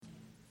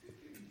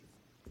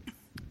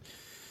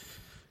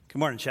Good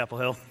morning, Chapel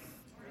Hill.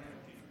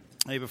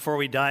 Hey, before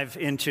we dive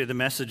into the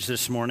message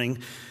this morning,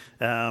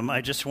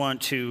 I just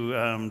want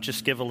to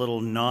just give a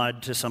little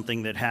nod to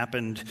something that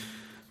happened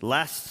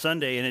last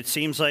Sunday, and it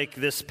seems like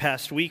this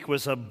past week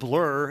was a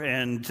blur,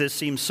 and this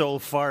seems so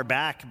far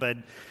back, but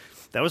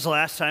that was the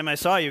last time I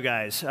saw you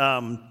guys.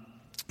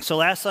 So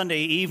last Sunday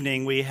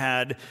evening, we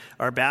had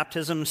our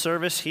baptism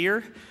service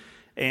here.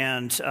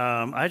 And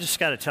I just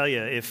got to tell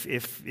you,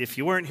 if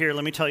you weren't here,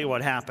 let me tell you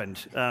what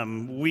happened.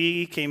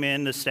 We came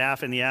in, the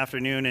staff, in the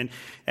afternoon,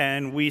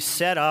 and we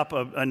set up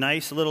a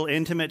nice little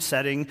intimate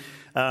setting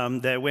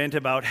that went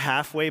about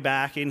halfway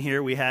back in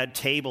here. We had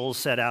tables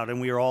set out, and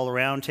we were all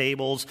around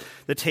tables.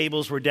 The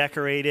tables were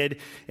decorated,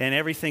 and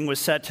everything was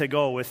set to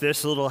go with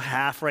this little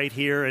half right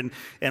here,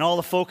 and all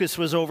the focus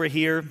was over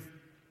here.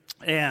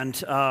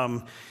 And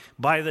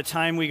by the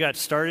time we got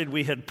started,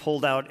 we had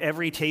pulled out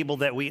every table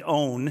that we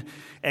own,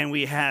 and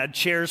we had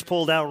chairs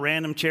pulled out,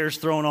 random chairs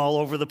thrown all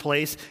over the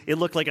place. It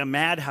looked like a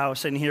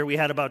madhouse in here. We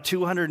had about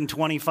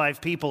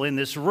 225 people in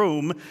this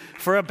room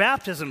for a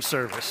baptism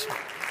service.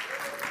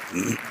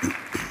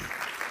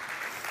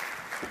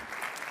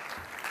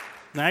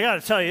 Now, I got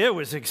to tell you, it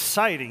was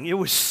exciting. It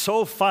was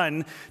so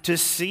fun to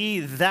see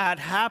that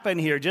happen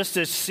here, just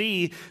to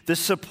see the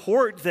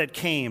support that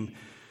came.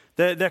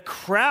 The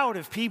crowd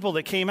of people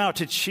that came out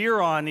to cheer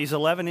on these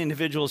 11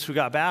 individuals who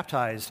got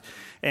baptized.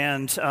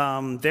 And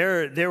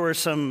there were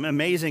some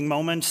amazing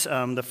moments.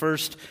 The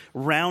first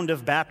round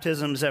of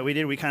baptisms that we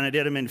did, we kind of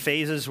did them in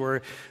phases,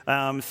 were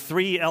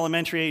 3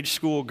 elementary age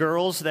school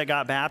girls that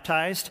got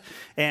baptized.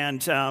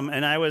 And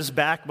I was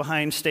back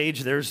behind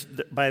stage.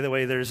 By the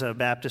way, there's a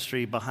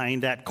baptistry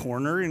behind that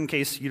corner, in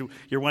case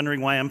you're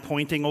wondering why I'm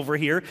pointing over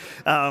here.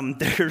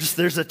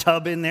 There's a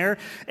tub in there.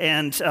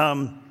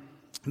 And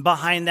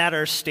behind that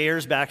are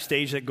stairs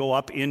backstage that go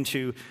up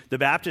into the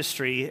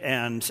baptistry,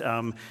 and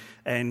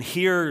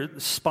here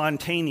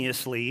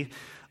spontaneously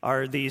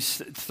are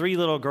these 3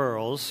 little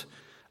girls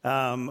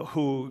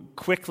who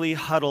quickly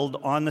huddled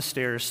on the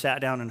stairs, sat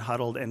down and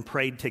huddled and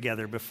prayed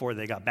together before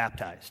they got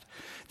baptized.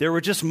 There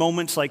were just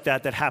moments like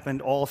that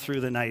happened all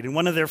through the night. And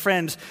one of their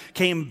friends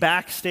came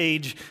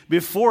backstage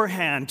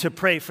beforehand to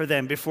pray for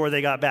them before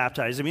they got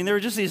baptized. I mean, there were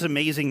just these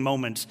amazing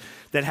moments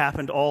that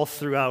happened all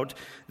throughout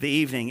the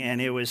evening. And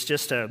it was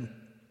just an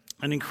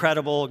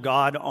incredible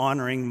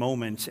God-honoring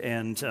moment.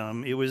 And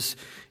it was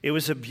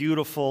a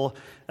beautiful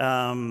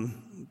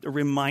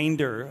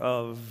reminder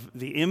of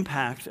the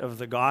impact of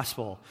the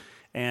gospel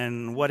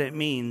and what it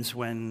means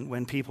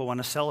when people want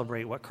to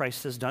celebrate what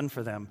Christ has done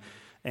for them.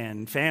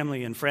 And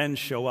family and friends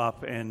show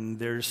up, and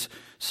there's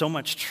so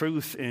much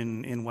truth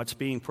in what's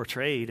being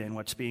portrayed and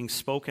what's being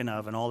spoken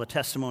of and all the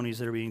testimonies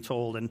that are being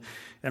told and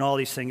all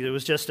these things. It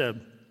was just a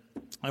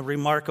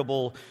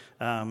remarkable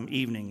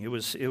evening. It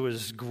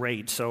was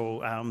great.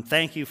 So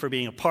thank you for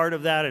being a part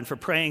of that and for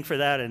praying for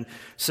that and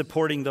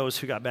supporting those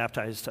who got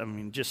baptized. I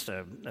mean, just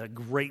a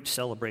great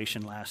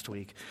celebration last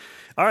week.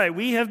 All right,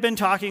 we have been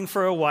talking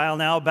for a while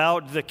now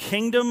about the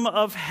kingdom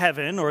of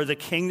heaven or the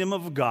kingdom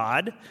of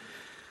God.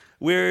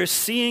 We're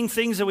seeing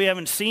things that we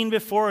haven't seen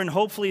before, and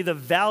hopefully the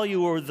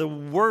value or the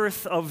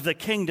worth of the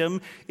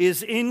kingdom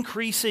is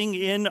increasing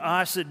in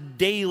us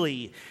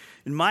daily.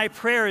 And my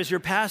prayer as your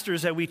pastor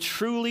is that we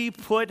truly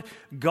put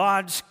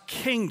God's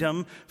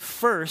kingdom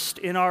first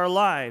in our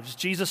lives.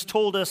 Jesus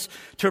told us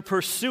to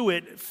pursue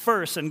it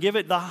first and give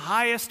it the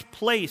highest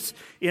place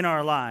in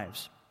our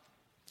lives.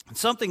 And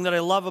something that I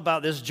love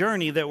about this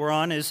journey that we're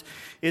on is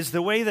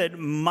the way that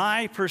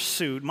my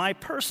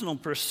personal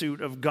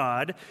pursuit of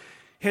God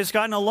has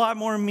gotten a lot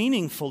more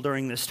meaningful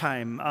during this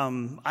time.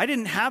 I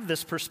didn't have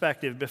this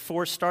perspective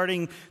before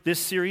starting this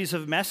series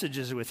of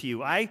messages with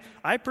you. I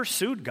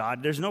pursued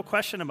God. There's no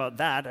question about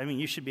that. I mean,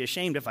 you should be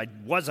ashamed if I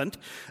wasn't.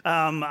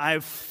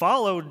 I've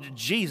followed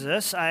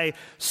Jesus. I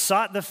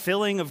sought the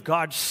filling of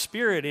God's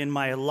Spirit in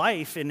my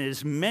life in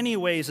as many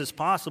ways as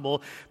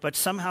possible, but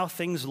somehow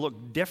things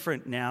look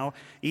different now.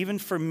 Even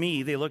for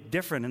me, they look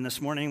different. And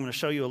this morning, I'm going to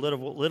show you a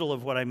little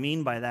of what I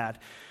mean by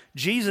that.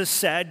 Jesus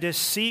said to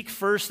seek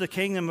first the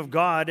kingdom of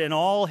God and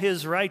all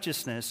his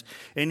righteousness.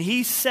 And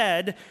he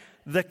said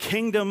the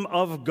kingdom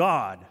of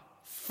God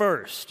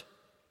first.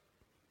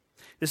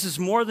 This is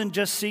more than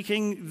just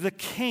seeking the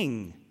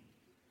king.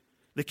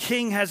 The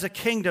king has a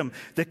kingdom.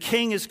 The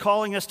king is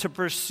calling us to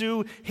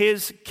pursue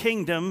his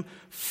kingdom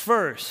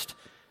first.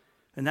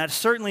 And that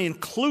certainly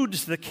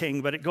includes the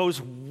king, but it goes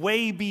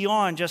way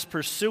beyond just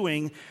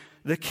pursuing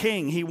the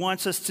king. He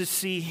wants us to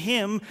see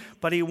him,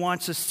 but he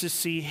wants us to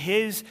see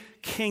his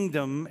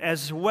kingdom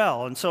as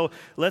well. And so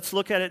let's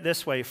look at it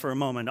this way for a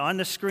moment. On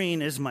the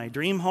screen is my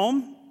dream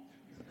home.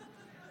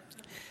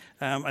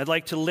 I'd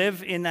like to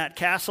live in that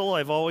castle.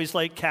 I've always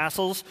liked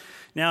castles.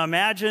 Now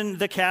imagine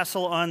the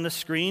castle on the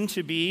screen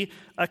to be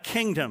a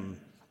kingdom.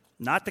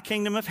 Not the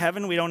kingdom of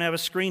heaven. We don't have a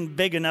screen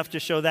big enough to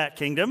show that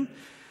kingdom.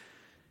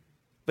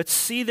 But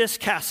see this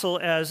castle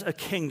as a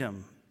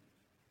kingdom.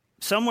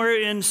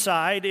 Somewhere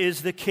inside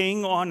is the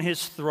king on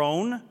his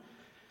throne,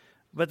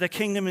 but the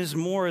kingdom is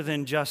more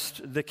than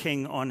just the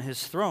king on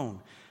his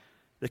throne.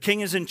 The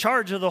king is in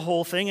charge of the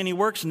whole thing, and he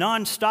works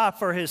nonstop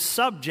for his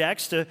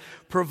subjects to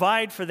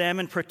provide for them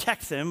and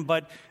protect them,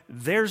 but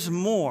there's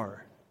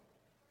more.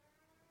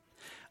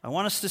 I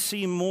want us to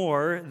see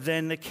more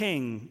than the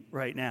king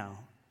right now.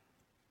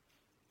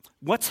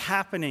 What's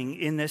happening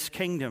in this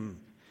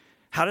kingdom?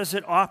 How does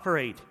it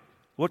operate?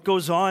 What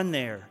goes on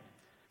there?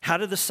 How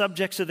do the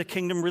subjects of the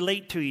kingdom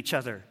relate to each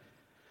other?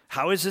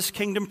 How is this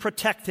kingdom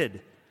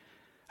protected?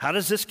 How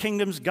does this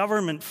kingdom's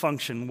government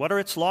function? What are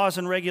its laws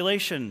and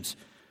regulations?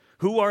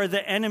 Who are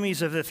the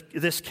enemies of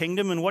this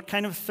kingdom, and what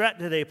kind of threat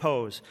do they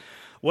pose?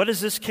 What is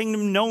this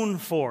kingdom known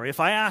for? If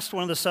I asked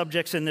one of the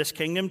subjects in this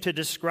kingdom to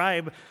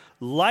describe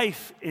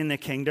life in the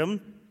kingdom,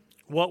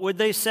 what would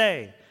they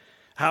say?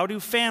 How do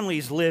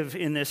families live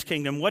in this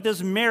kingdom? What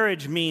does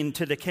marriage mean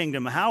to the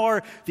kingdom? How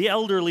are the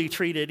elderly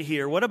treated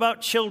here? What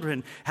about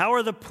children? How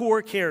are the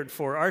poor cared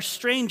for? Are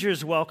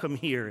strangers welcome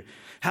here?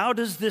 How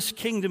does this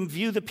kingdom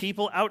view the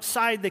people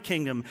outside the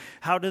kingdom?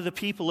 How do the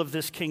people of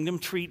this kingdom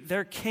treat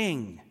their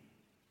king?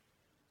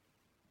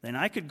 Then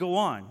I could go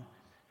on.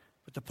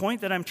 But the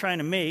point that I'm trying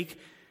to make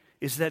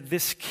is that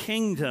this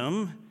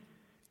kingdom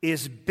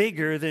is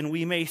bigger than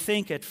we may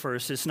think at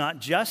first. It's not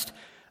just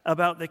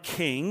about the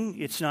king.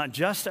 It's not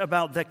just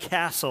about the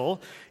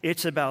castle.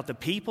 It's about the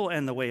people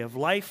and the way of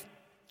life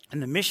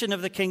and the mission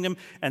of the kingdom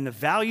and the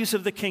values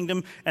of the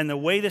kingdom and the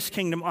way this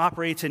kingdom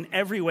operates in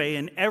every way,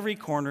 in every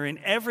corner, in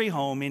every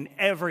home, in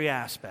every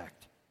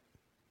aspect.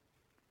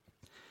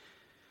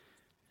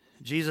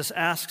 Jesus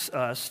asks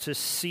us to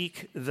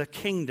seek the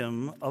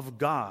kingdom of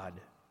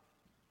God.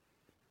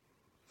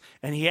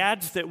 And he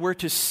adds that we're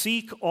to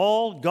seek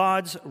all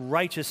God's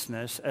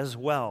righteousness as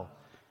well.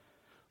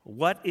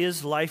 What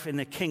is life in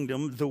the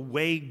kingdom the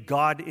way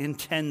God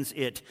intends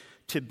it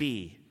to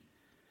be?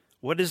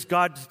 What is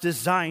God's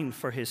design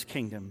for his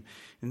kingdom?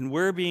 And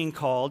we're being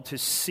called to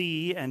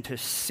see and to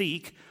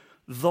seek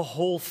the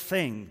whole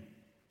thing.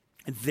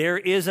 There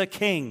is a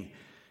king,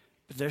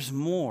 but there's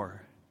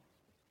more.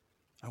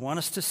 I want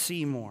us to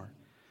see more.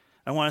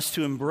 I want us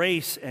to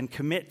embrace and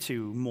commit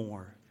to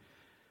more.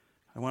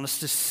 I want us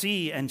to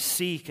see and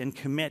seek and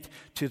commit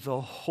to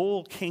the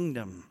whole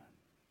kingdom.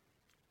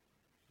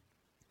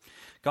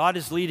 God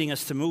is leading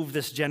us to move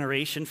this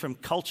generation from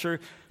culture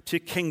to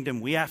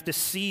kingdom. We have to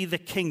see the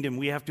kingdom.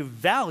 We have to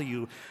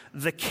value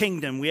the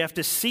kingdom. We have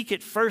to seek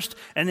it first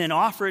and then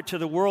offer it to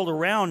the world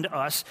around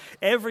us.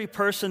 Every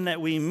person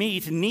that we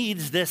meet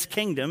needs this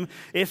kingdom.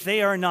 If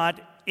they are not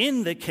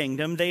in the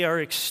kingdom, they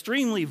are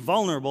extremely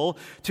vulnerable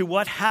to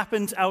what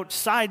happens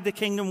outside the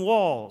kingdom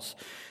walls.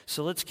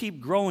 So let's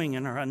keep growing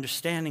in our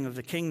understanding of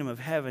the kingdom of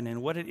heaven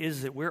and what it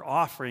is that we're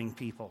offering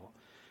people.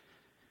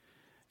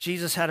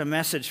 Jesus had a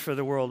message for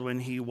the world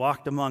when he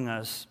walked among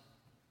us.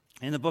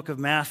 In the book of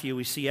Matthew,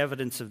 we see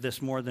evidence of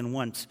this more than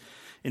once.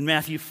 In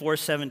Matthew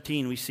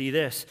 4:17, we see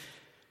this.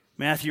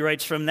 Matthew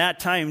writes, "From that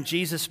time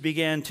Jesus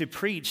began to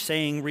preach,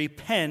 saying,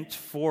 'Repent,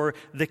 for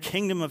the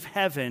kingdom of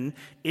heaven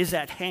is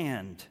at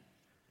hand.'"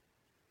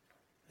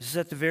 This is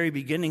at the very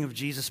beginning of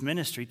Jesus'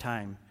 ministry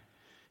time.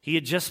 He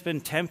had just been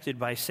tempted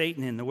by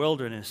Satan in the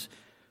wilderness.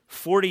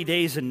 40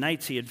 days and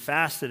nights he had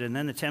fasted, and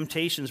then the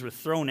temptations were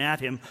thrown at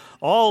him,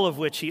 all of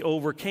which he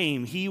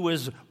overcame. He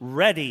was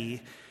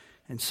ready,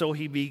 and so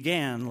he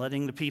began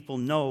letting the people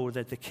know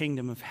that the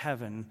kingdom of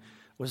heaven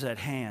was at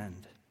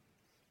hand.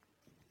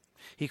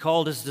 He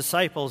called his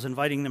disciples,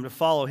 inviting them to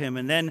follow him.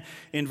 And then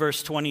in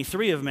verse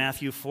 23 of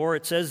Matthew 4,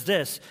 it says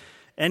this,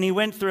 "And he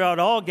went throughout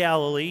all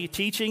Galilee,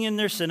 teaching in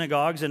their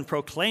synagogues and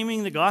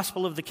proclaiming the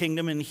gospel of the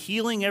kingdom and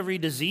healing every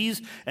disease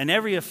and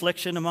every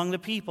affliction among the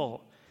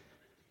people."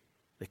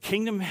 The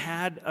kingdom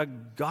had a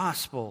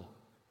gospel.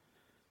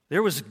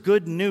 There was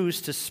good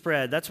news to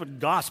spread. That's what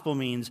gospel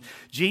means.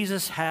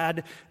 Jesus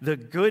had the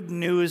good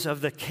news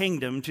of the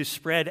kingdom to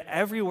spread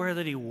everywhere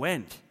that he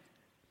went.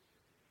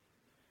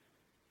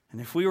 And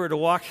if we were to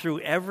walk through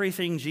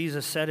everything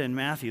Jesus said in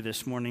Matthew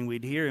this morning,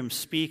 we'd hear him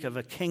speak of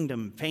a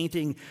kingdom,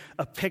 painting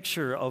a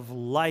picture of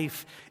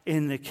life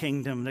in the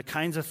kingdom, the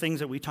kinds of things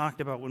that we talked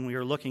about when we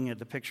were looking at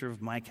the picture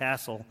of my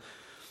castle.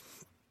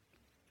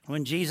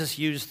 When Jesus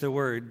used the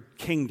word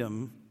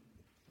kingdom,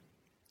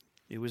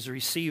 it was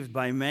received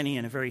by many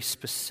in a very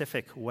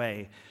specific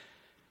way.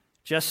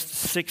 Just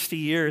 60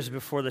 years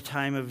before the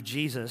time of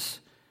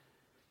Jesus,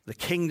 the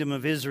kingdom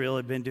of Israel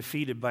had been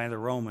defeated by the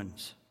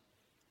Romans.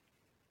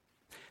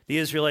 The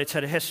Israelites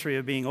had a history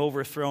of being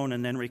overthrown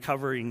and then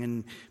recovering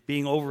and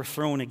being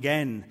overthrown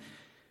again.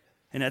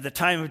 And at the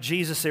time of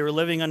Jesus, they were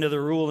living under the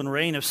rule and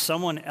reign of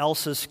someone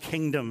else's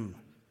kingdom.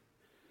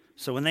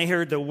 So when they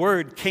heard the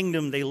word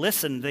kingdom, they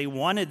listened. They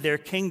wanted their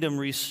kingdom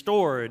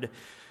restored.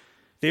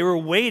 They were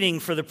waiting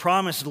for the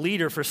promised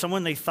leader, for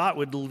someone they thought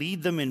would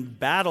lead them in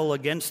battle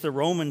against the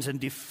Romans and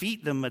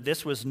defeat them. But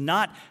this was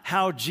not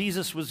how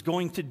Jesus was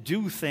going to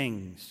do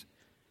things.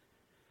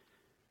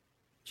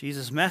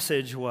 Jesus'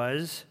 message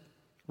was,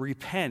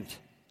 "Repent,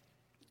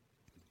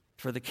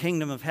 for the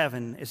kingdom of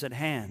heaven is at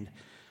hand."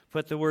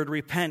 Put the word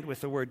repent with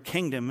the word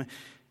kingdom,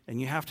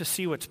 and you have to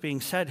see what's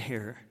being said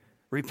here.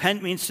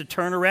 Repent means to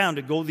turn around,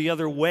 to go the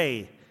other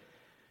way.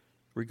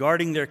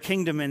 Regarding their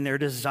kingdom and their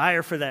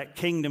desire for that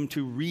kingdom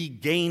to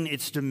regain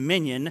its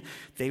dominion,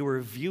 they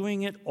were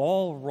viewing it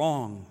all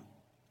wrong.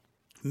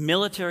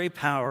 Military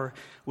power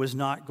was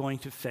not going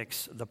to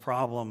fix the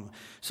problem.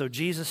 So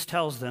Jesus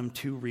tells them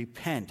to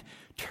repent,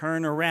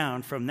 turn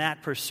around from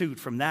that pursuit,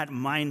 from that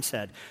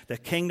mindset. The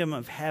kingdom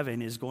of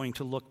heaven is going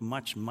to look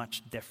much,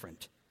 much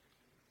different.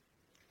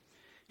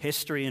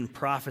 History and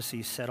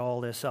prophecy set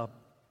all this up.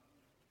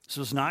 This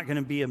was not going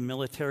to be a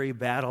military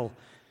battle.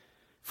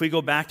 If we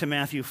go back to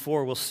Matthew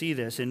 4, we'll see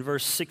this. In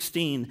verse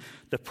 16,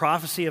 the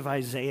prophecy of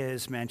Isaiah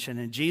is mentioned,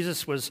 and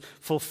Jesus was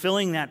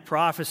fulfilling that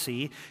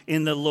prophecy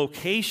in the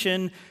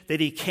location that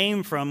he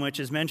came from, which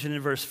is mentioned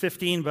in verse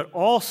 15, but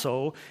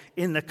also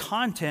in the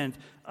content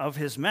of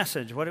his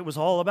message, what it was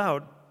all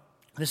about.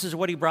 This is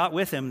what he brought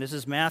with him. This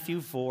is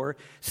Matthew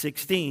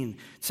 4:16.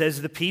 It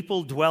says, "The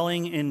people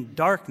dwelling in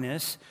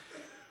darkness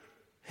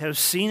have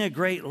seen a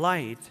great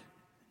light.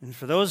 And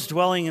for those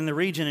dwelling in the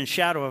region and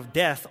shadow of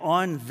death,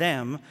 on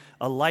them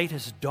a light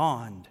has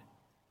dawned."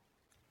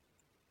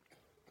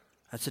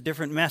 That's a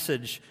different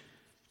message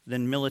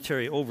than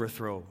military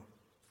overthrow.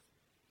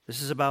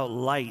 This is about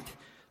light.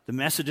 The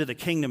message of the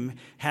kingdom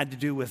had to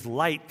do with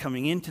light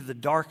coming into the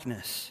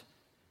darkness.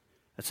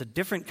 That's a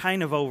different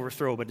kind of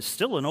overthrow, but it's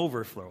still an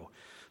overthrow.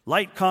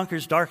 Light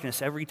conquers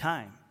darkness every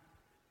time.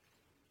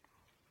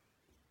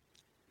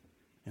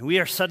 And we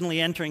are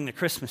suddenly entering the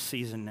Christmas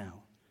season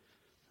now.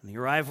 And the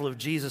arrival of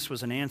Jesus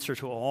was an answer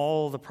to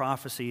all the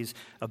prophecies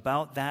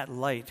about that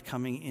light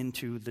coming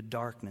into the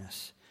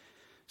darkness.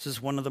 This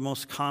is one of the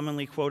most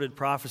commonly quoted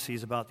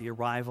prophecies about the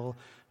arrival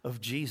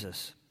of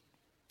Jesus.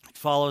 It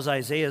follows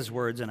Isaiah's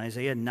words in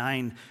Isaiah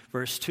 9,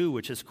 verse 2,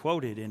 which is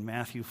quoted in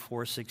Matthew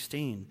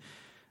 4:16.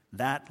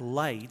 That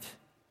light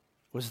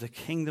was the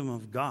kingdom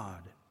of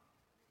God.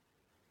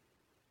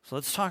 So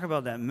let's talk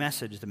about that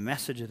message, the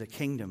message of the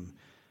kingdom.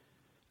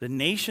 The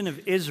nation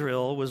of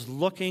Israel was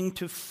looking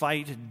to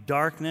fight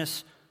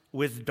darkness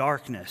with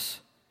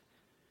darkness.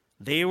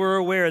 They were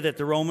aware that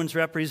the Romans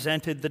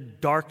represented the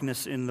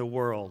darkness in the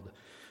world.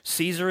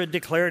 Caesar had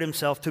declared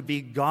himself to be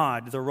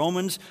God. The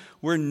Romans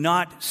were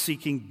not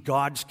seeking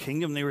God's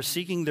kingdom. They were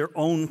seeking their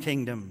own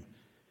kingdom.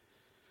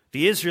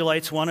 The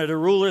Israelites wanted a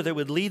ruler that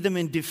would lead them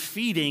in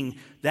defeating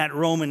that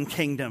Roman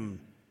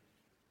kingdom.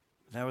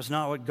 That was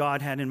not what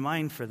God had in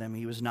mind for them.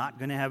 He was not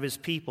going to have his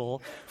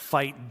people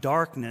fight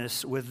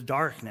darkness with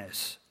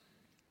darkness.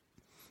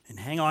 And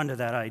hang on to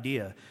that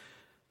idea.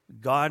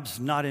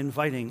 God's not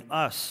inviting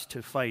us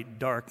to fight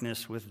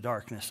darkness with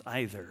darkness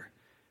either.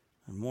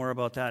 And more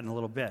about that in a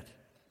little bit.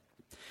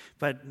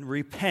 But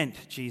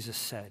repent, Jesus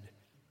said.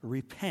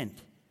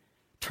 Repent.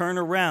 Turn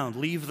around.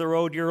 Leave the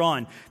road you're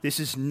on. This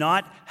is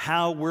not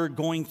how we're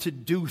going to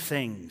do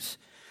things.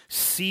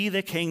 See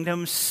the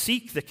kingdom,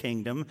 seek the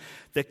kingdom.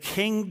 The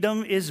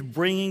kingdom is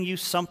bringing you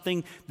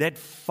something that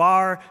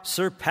far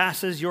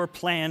surpasses your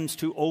plans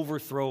to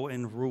overthrow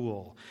and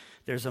rule.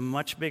 There's a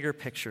much bigger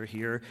picture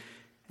here,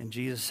 and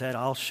Jesus said,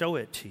 I'll show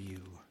it to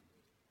you.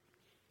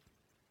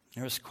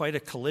 There was quite a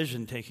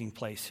collision taking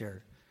place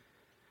here.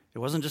 It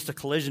wasn't just a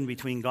collision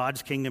between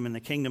God's kingdom and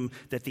the kingdom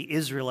that the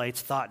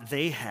Israelites thought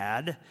they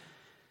had.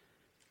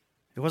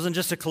 It wasn't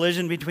just a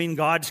collision between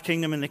God's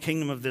kingdom and the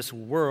kingdom of this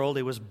world.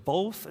 It was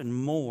both and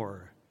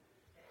more.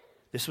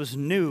 This was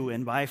new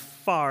and by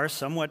far,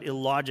 somewhat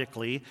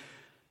illogically,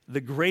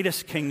 the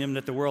greatest kingdom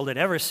that the world had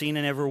ever seen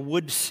and ever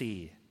would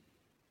see.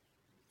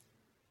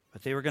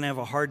 But they were going to have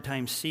a hard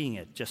time seeing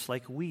it, just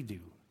like we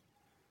do.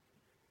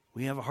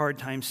 We have a hard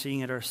time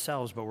seeing it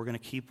ourselves, but we're going to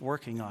keep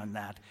working on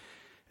that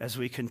as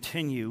we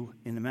continue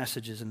in the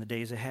messages in the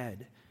days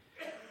ahead.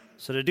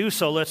 So to do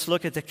so, let's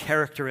look at the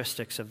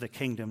characteristics of the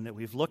kingdom that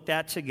we've looked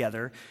at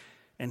together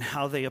and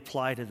how they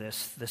apply to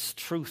this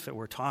truth that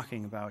we're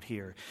talking about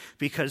here.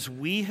 Because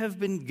we have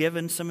been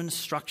given some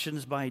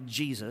instructions by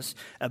Jesus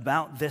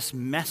about this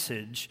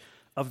message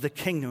of the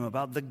kingdom,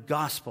 about the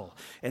gospel.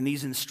 And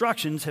these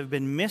instructions have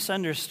been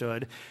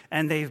misunderstood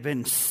and they've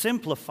been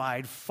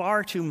simplified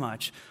far too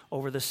much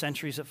over the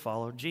centuries that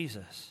followed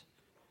Jesus.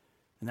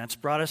 And that's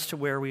brought us to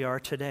where we are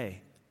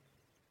today.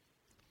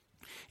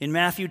 In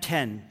Matthew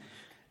 10,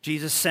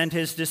 Jesus sent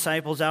his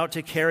disciples out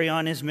to carry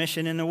on his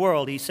mission in the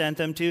world. He sent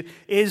them to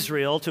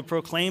Israel to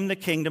proclaim the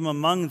kingdom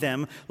among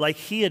them like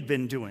he had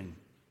been doing.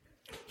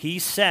 He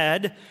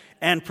said,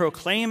 "And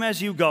proclaim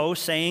as you go,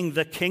 saying,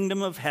 the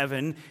kingdom of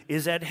heaven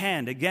is at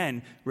hand."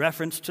 Again,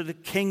 reference to the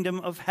kingdom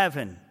of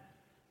heaven.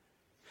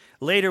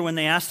 Later, when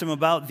they asked him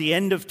about the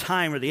end of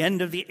time or the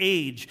end of the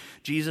age,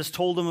 Jesus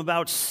told them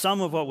about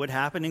some of what would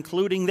happen,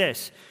 including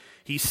this.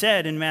 He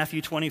said in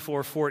Matthew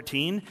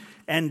 24:14,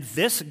 "And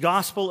this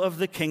gospel of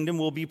the kingdom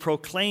will be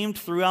proclaimed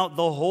throughout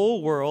the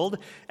whole world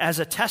as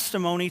a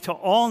testimony to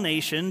all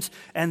nations,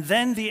 and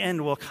then the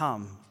end will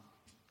come."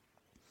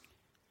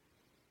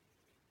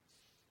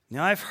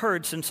 Now, I've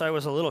heard since I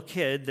was a little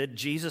kid that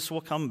Jesus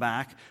will come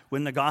back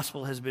when the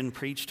gospel has been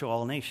preached to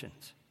all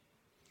nations.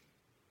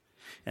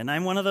 And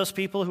I'm one of those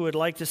people who would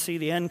like to see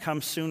the end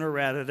come sooner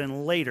rather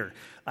than later.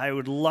 I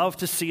would love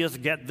to see us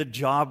get the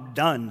job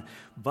done.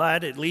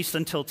 But at least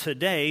until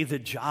today, the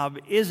job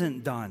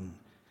isn't done.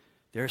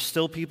 There are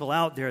still people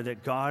out there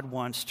that God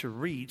wants to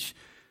reach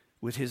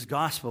with his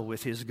gospel,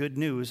 with his good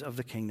news of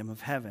the kingdom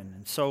of heaven.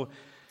 And so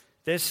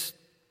this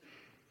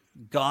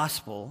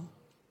gospel,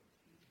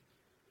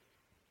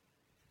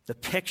 the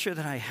picture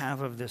that I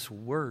have of this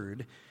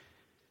word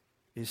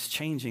is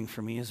changing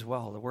for me as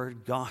well, the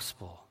word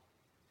gospel.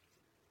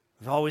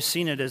 I've always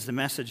seen it as the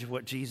message of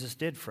what Jesus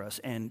did for us,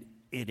 and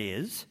it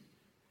is.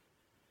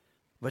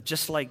 But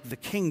just like the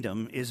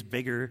kingdom is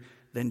bigger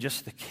than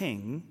just the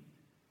king,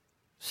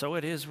 so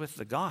it is with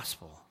the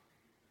gospel.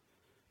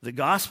 The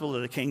gospel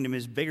of the kingdom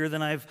is bigger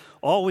than I've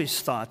always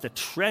thought. The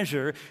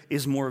treasure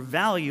is more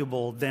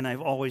valuable than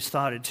I've always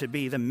thought it to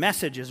be. The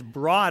message is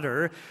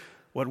broader.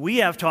 What we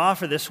have to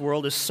offer this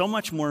world is so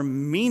much more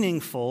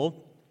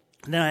meaningful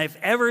than I've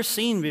ever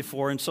seen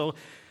before. And so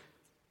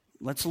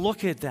let's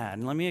look at that,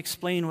 and let me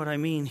explain what I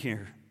mean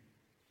here.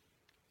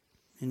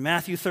 In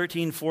Matthew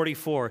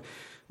 13:44,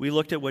 we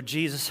looked at what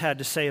Jesus had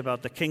to say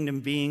about the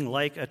kingdom being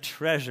like a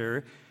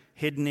treasure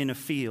hidden in a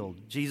field.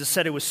 Jesus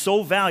said it was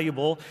so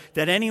valuable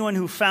that anyone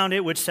who found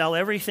it would sell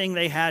everything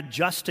they had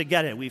just to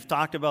get it. We've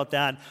talked about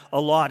that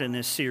a lot in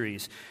this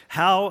series.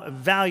 How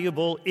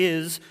valuable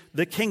is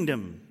the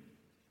kingdom?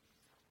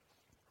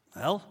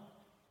 Well,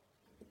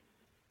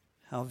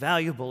 how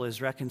valuable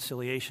is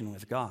reconciliation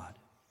with God?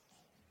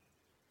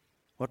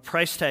 What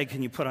price tag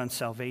can you put on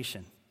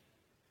salvation?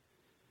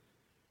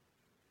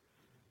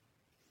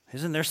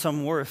 Isn't there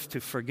some worth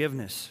to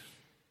forgiveness,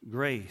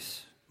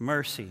 grace,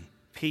 mercy,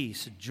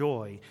 peace,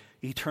 joy,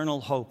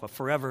 eternal hope, a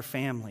forever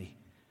family?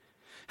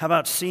 How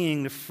about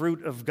seeing the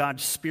fruit of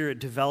God's Spirit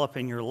develop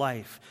in your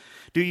life?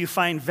 Do you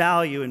find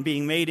value in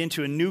being made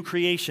into a new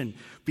creation,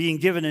 being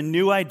given a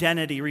new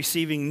identity,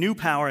 receiving new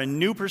power and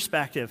new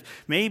perspective?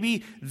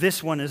 Maybe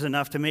this one is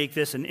enough to make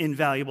this an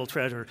invaluable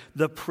treasure.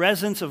 The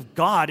presence of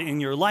God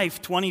in your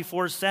life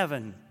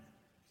 24/7.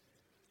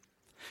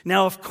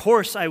 Now, of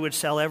course, I would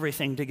sell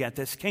everything to get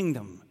this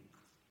kingdom.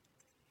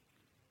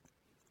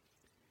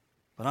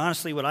 But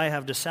honestly, what I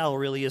have to sell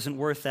really isn't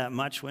worth that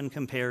much when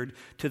compared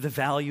to the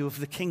value of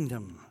the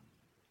kingdom.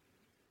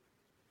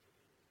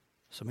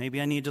 So maybe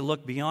I need to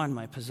look beyond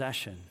my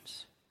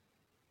possessions.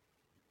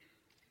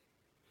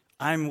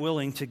 I'm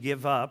willing to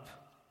give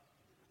up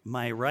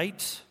my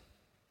rights,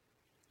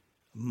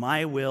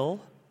 my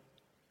will,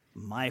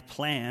 my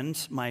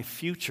plans, my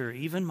future,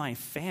 even my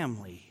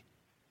family,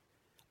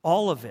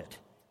 all of it.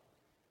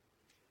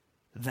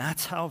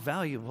 That's how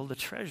valuable the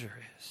treasure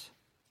is.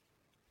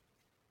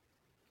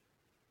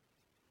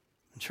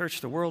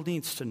 Church, the world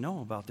needs to know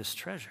about this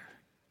treasure.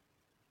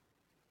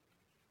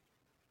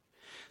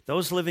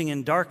 Those living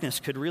in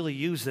darkness could really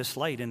use this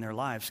light in their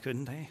lives,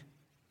 couldn't they?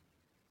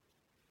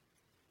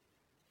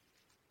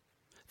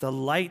 The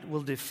light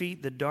will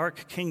defeat the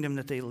dark kingdom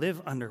that they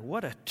live under.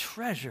 What a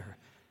treasure.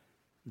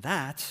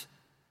 That's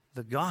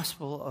the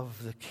gospel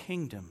of the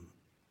kingdom.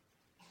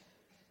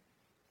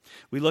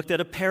 We looked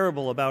at a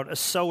parable about a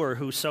sower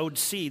who sowed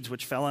seeds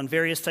which fell on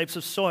various types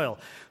of soil.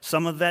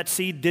 Some of that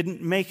seed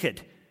didn't make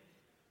it,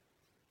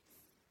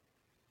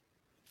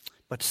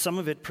 but some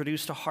of it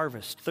produced a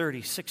harvest,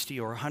 30, 60,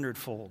 or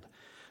 100-fold.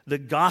 The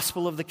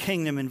gospel of the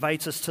kingdom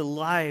invites us to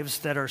lives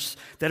that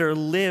are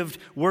lived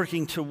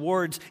working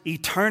towards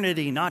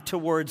eternity, not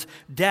towards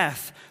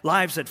death.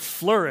 Lives that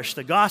flourish.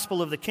 The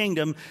gospel of the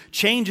kingdom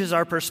changes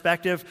our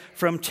perspective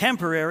from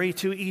temporary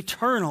to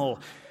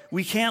eternal.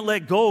 We can't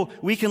let go.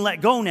 We can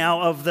let go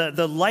now of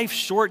the life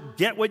short,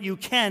 get what you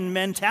can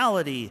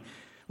mentality.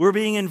 We're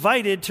being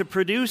invited to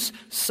produce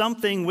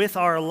something with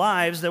our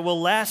lives that will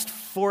last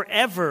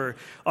forever.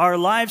 Our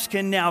lives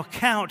can now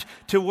count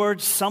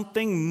towards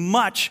something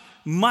much,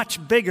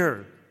 much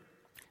bigger.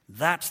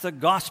 That's the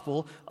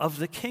gospel of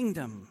the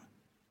kingdom.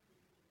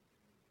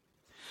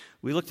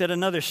 We looked at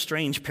another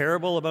strange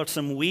parable about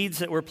some weeds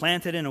that were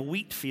planted in a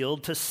wheat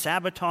field to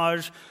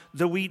sabotage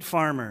the wheat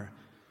farmer.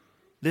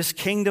 This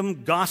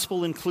kingdom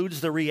gospel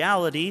includes the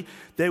reality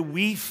that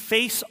we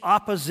face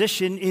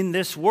opposition in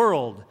this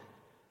world.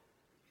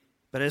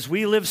 But as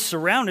we live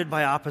surrounded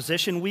by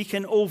opposition, we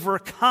can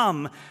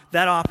overcome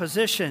that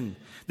opposition.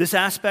 This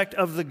aspect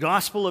of the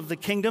gospel of the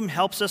kingdom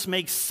helps us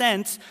make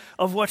sense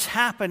of what's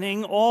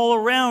happening all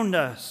around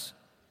us.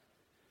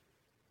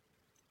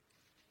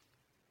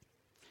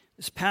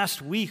 This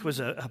past week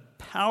was a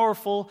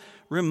powerful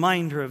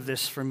reminder of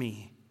this for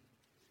me.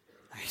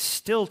 I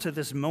still to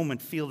this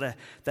moment feel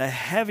the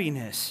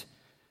heaviness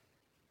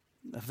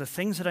of the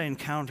things that I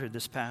encountered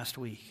this past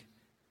week.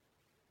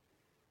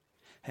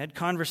 I had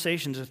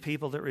conversations with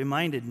people that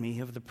reminded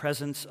me of the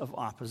presence of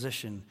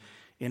opposition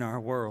in our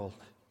world.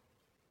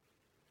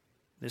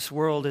 This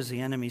world is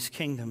the enemy's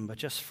kingdom, but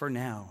just for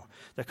now.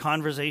 The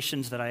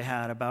conversations that I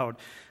had about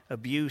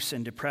abuse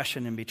and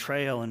depression and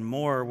betrayal and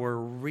more were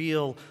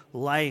real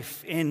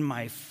life, in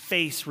my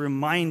face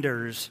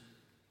reminders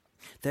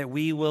that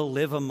we will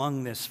live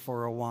among this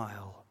for a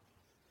while.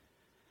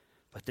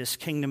 But this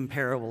kingdom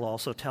parable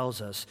also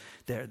tells us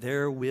that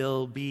there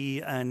will be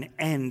an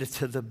end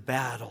to the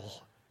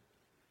battle.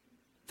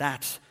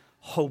 That's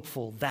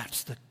hopeful.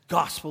 That's the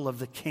gospel of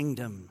the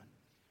kingdom.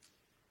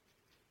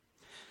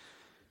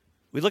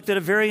 We looked at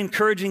a very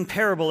encouraging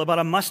parable about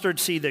a mustard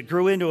seed that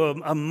grew into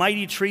a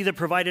mighty tree that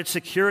provided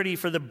security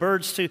for the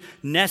birds to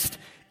nest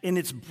in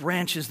its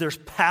branches. There's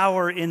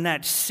power in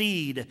that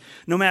seed.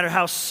 No matter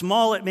how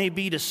small it may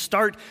be to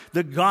start,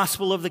 the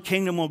gospel of the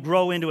kingdom will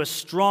grow into a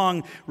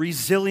strong,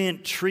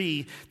 resilient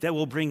tree that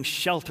will bring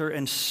shelter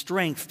and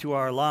strength to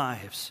our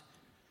lives.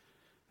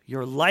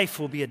 Your life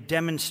will be a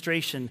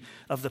demonstration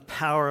of the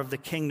power of the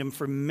kingdom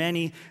for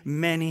many,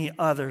 many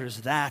others.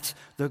 That's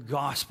the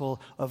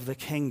gospel of the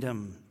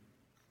kingdom.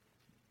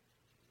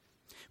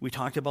 We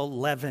talked about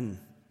leaven.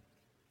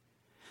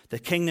 The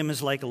kingdom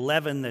is like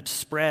leaven that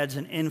spreads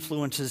and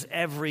influences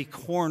every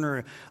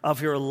corner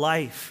of your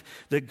life.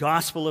 The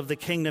gospel of the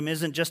kingdom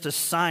isn't just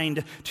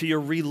assigned to your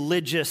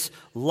religious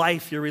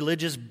life, your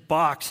religious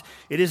box.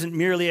 It isn't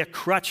merely a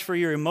crutch for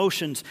your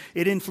emotions.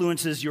 It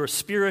influences your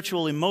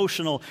spiritual,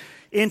 emotional,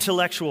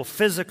 intellectual,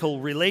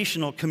 physical,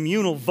 relational,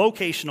 communal,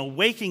 vocational,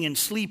 waking and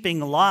sleeping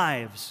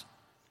lives.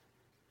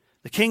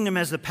 The kingdom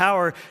has the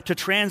power to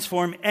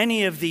transform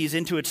any of these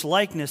into its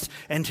likeness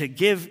and to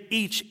give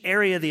each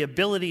area the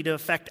ability to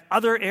affect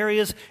other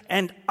areas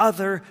and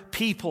other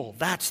people.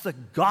 That's the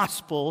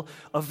gospel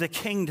of the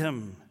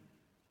kingdom.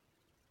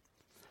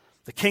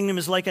 The kingdom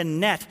is like a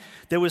net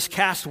that was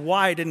cast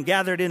wide and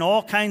gathered in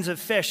all kinds of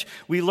fish.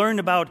 We learned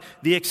about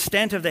the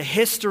extent of the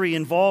history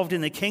involved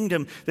in the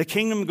kingdom. The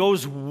kingdom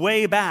goes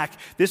way back.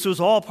 This was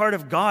all part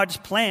of God's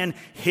plan,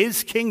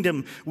 His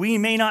kingdom. We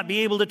may not be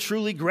able to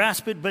truly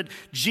grasp it, but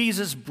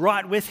Jesus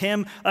brought with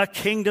Him a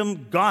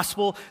kingdom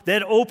gospel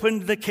that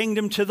opened the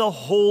kingdom to the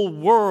whole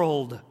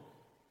world.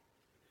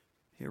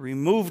 It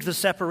removed the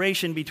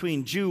separation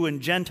between Jew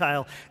and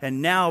Gentile,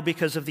 and now,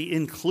 because of the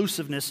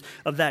inclusiveness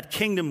of that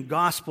kingdom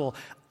gospel,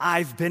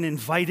 I've been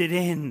invited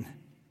in.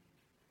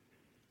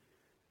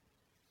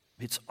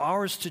 It's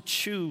ours to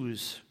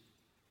choose,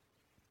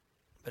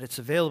 but it's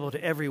available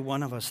to every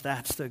one of us.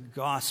 That's the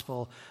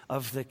gospel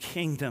of the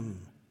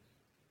kingdom.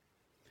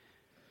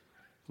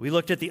 We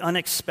looked at the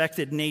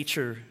unexpected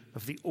nature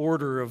of the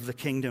order of the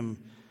kingdom.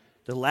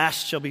 The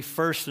last shall be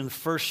first, and the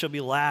first shall be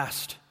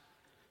last.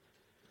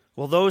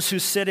 Well, those who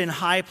sit in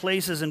high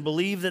places and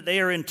believe that they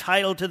are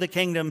entitled to the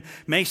kingdom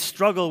may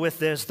struggle with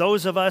this.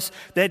 Those of us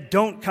that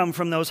don't come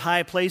from those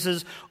high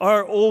places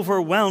are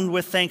overwhelmed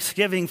with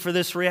thanksgiving for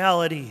this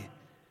reality.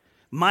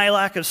 My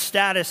lack of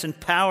status and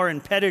power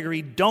and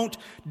pedigree don't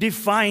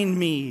define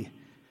me.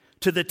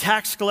 To the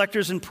tax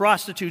collectors and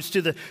prostitutes,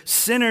 to the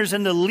sinners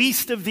and the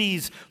least of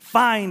these,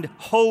 find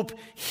hope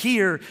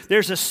here.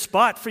 There's a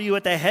spot for you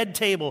at the head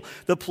table,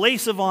 the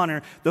place of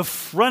honor, the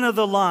front of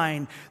the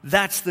line.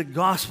 That's the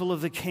gospel of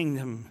the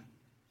kingdom.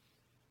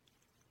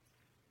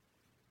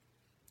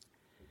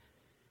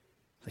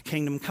 The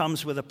kingdom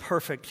comes with a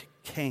perfect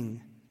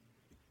king.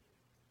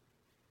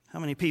 How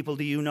many people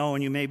do you know,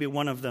 and you may be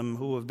one of them,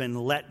 who have been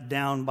let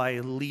down by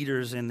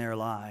leaders in their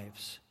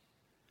lives?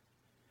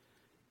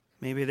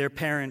 Maybe their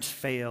parents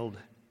failed.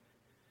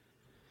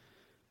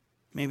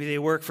 Maybe they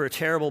work for a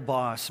terrible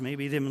boss.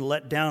 Maybe they've been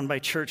let down by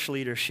church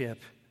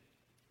leadership.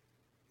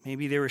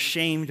 Maybe they were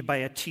shamed by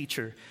a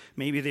teacher.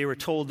 Maybe they were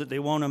told that they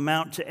won't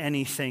amount to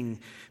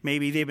anything.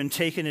 Maybe they've been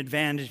taken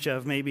advantage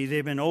of. Maybe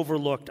they've been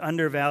overlooked,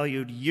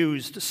 undervalued,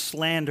 used,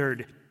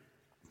 slandered.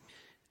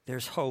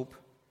 There's hope.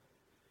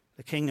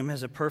 The kingdom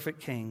has a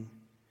perfect king,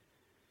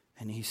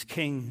 and He's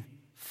King,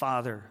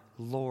 Father,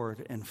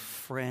 Lord, and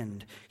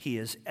friend. He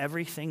is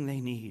everything they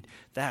need.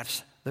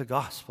 That's the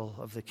gospel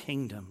of the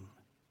kingdom.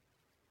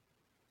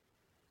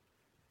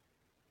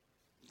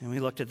 And we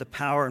looked at the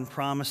power and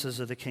promises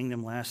of the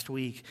kingdom last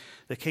week.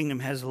 The kingdom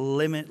has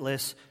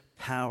limitless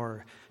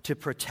power to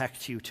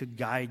protect you, to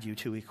guide you,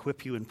 to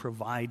equip you, and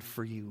provide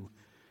for you.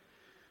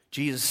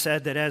 Jesus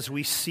said that as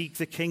we seek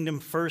the kingdom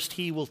first,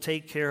 He will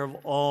take care of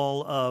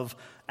all of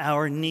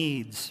our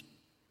needs.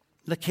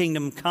 The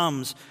kingdom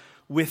comes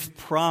with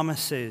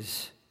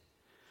promises.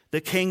 The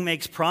king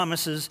makes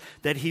promises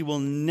that He will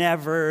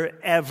never,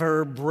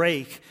 ever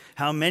break.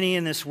 How many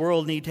in this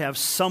world need to have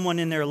someone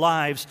in their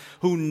lives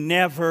who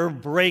never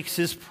breaks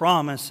His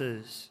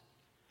promises?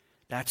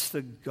 That's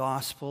the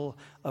gospel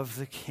of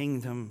the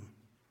kingdom.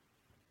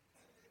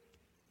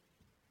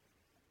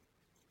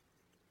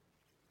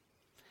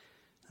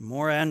 The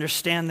more I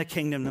understand the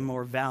kingdom, the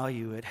more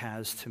value it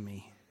has to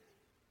me.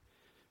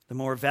 The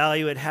more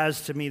value it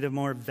has to me, the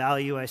more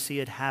value I see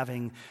it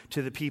having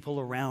to the people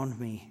around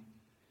me.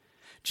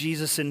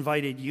 Jesus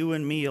invited you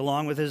and me,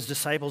 along with His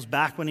disciples,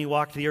 back when He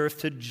walked the earth,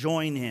 to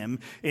join Him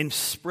in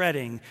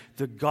spreading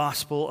the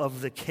gospel of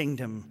the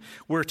kingdom.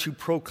 We're to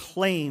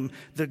proclaim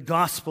the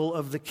gospel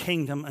of the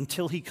kingdom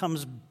until He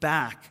comes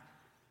back.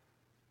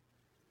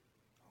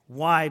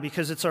 Why?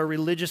 Because it's our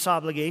religious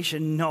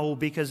obligation? No,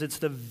 because it's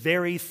the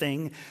very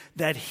thing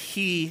that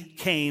He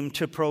came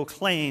to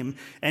proclaim.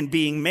 And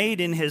being made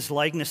in His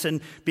likeness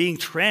and being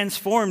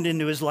transformed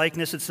into His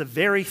likeness, it's the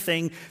very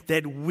thing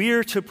that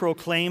we're to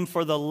proclaim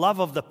for the love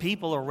of the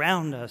people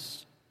around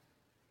us.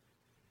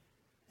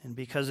 And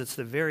because it's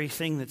the very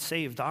thing that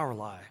saved our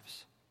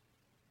lives.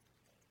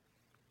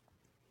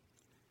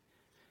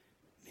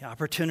 The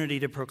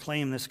opportunity to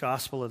proclaim this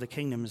gospel of the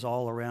kingdom is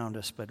all around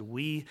us, but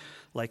we,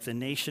 like the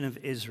nation of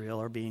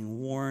Israel, are being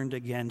warned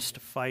against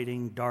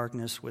fighting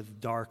darkness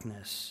with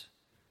darkness.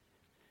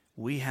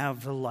 We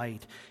have the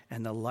light,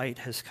 and the light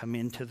has come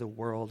into the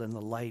world, and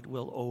the light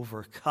will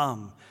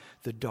overcome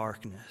the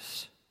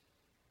darkness.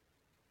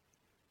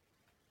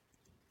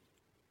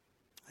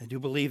 I do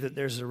believe that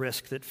there's a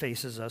risk that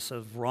faces us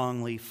of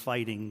wrongly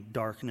fighting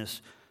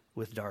darkness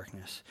with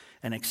darkness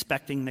and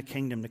expecting the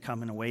kingdom to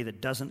come in a way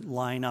that doesn't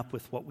line up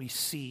with what we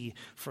see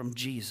from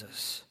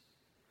Jesus.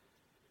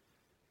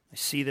 I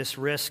see this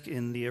risk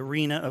in the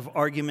arena of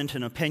argument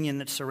and opinion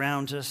that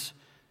surrounds us.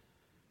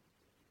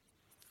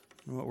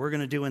 And what we're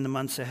going to do in the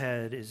months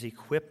ahead is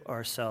equip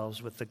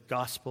ourselves with the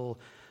gospel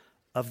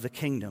of the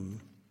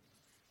kingdom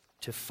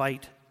to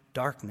fight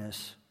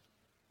darkness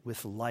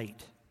with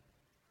light.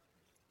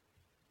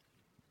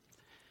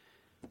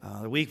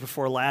 The week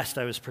before last,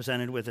 I was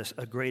presented with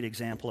a great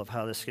example of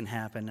how this can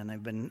happen, and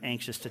I've been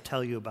anxious to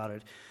tell you about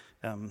it.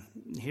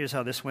 Here's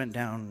how this went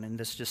down, and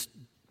this just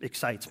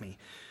excites me.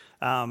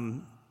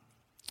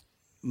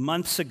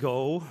 Months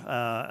ago,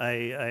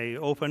 I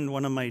opened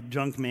one of my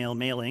junk mail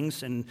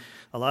mailings, and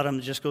a lot of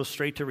them just go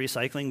straight to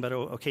recycling, but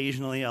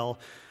occasionally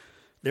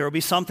there will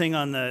be something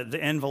on the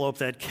envelope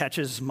that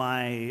catches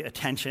my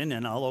attention,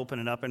 and I'll open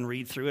it up and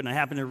read through it. And I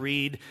happen to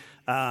read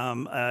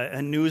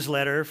a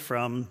newsletter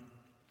from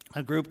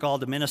a group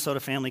called the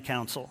Minnesota Family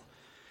Council.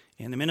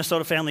 And the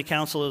Minnesota Family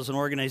Council is an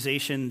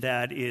organization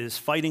that is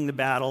fighting the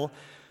battle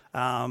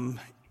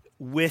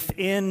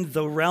within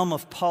the realm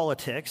of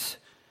politics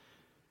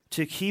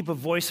to keep a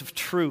voice of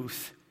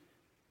truth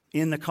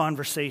in the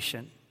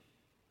conversation.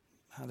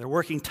 They're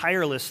working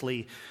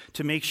tirelessly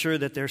to make sure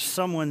that there's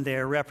someone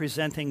there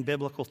representing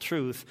biblical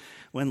truth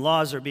when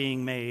laws are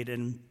being made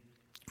and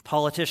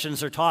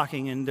politicians are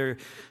talking, and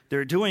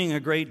they're doing a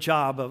great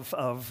job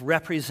of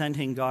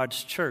representing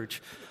God's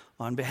church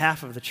on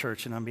behalf of the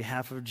church and on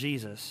behalf of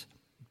Jesus.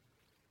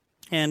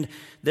 And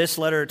this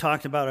letter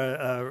talked about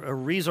a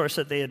resource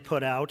that they had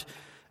put out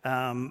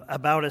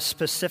about a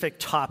specific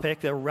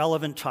topic, a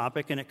relevant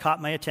topic, and it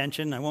caught my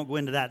attention. I won't go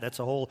into that. That's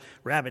a whole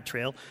rabbit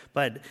trail.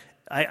 But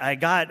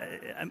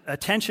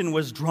attention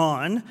was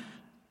drawn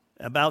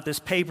about this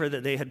paper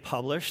that they had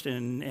published,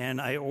 and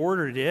I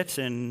ordered it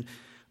and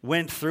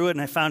went through it,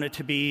 and I found it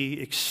to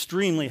be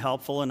extremely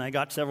helpful, and I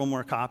got several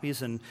more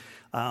copies, and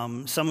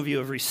some of you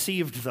have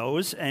received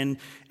those. And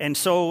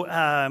so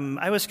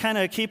I was kind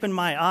of keeping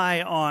my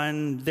eye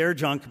on their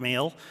junk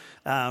mail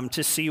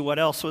to see what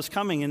else was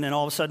coming. And then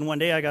all of a sudden one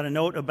day I got a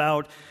note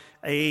about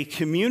a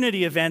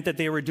community event that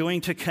they were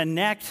doing to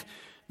connect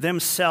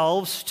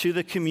themselves to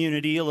the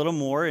community a little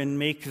more and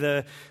make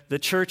the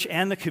church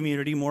and the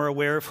community more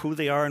aware of who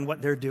they are and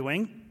what they're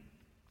doing.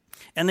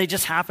 And they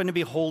just happened to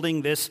be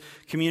holding this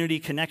community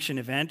connection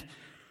event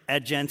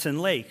at Jensen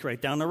Lake, right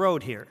down the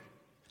road here.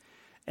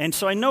 And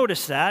so I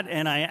noticed that,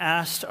 and I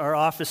asked our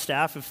office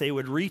staff if they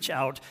would reach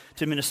out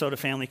to Minnesota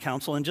Family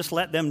Council and just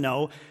let them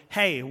know,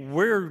 hey,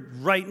 we're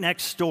right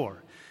next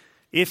door.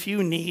 If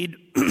you need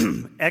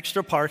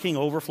extra parking,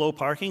 overflow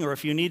parking, or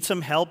if you need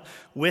some help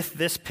with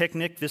this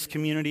picnic, this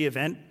community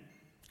event,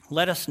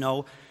 let us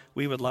know.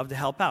 We would love to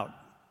help out.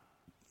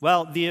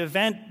 Well, the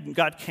event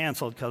got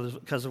canceled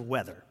because of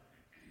weather.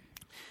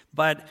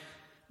 But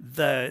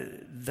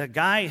the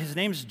guy, his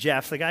name's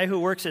Jeff, the guy who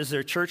works as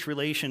their church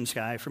relations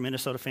guy for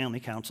Minnesota Family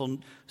Council,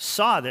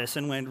 saw this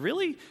and went,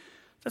 really?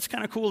 That's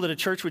kind of cool that a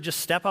church would just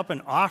step up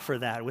and offer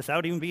that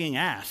without even being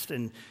asked.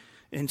 And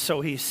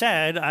so he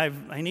said,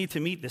 I need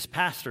to meet this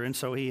pastor. And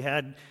so he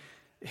had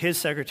his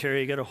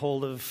secretary get a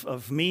hold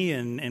of me,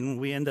 and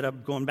we ended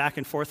up going back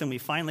and forth, and we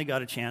finally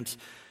got a chance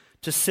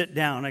to sit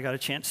down. I got a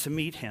chance to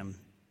meet him.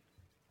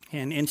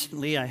 And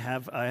instantly I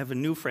have a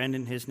new friend,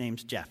 and his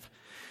name's Jeff.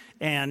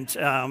 And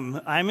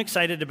I'm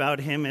excited about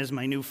him as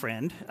my new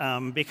friend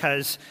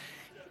because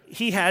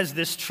he has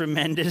this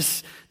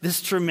tremendous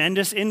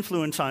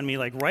influence on me.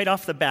 Like right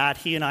off the bat,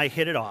 he and I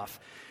hit it off.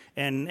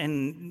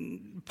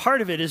 And part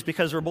of it is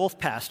because we're both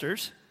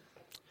pastors.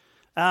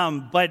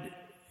 But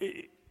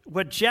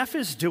what Jeff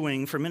is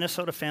doing for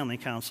Minnesota Family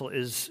Council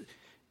just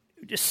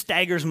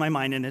staggers my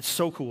mind, and it's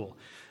so cool.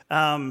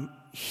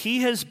 He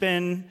has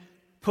been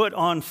put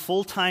on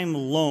full-time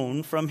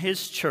loan from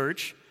his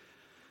church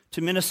to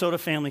Minnesota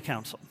Family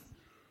Council.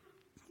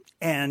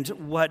 And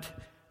what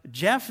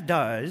Jeff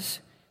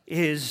does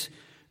is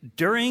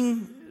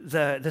during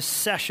the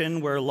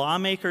session where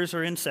lawmakers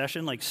are in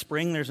session, like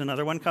spring, there's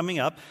another one coming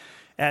up,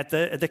 at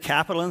the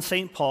Capitol in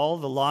St. Paul,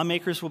 the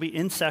lawmakers will be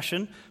in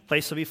session. The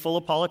place will be full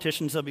of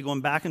politicians. They'll be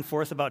going back and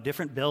forth about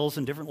different bills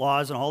and different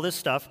laws and all this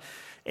stuff.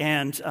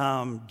 And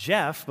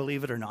Jeff,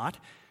 believe it or not,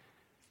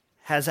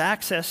 has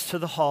access to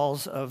the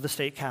halls of the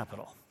state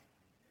capitol.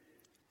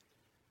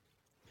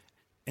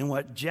 And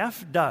what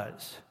Jeff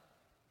does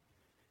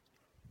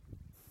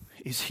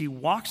is he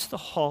walks the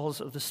halls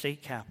of the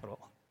state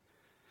capitol.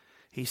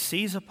 He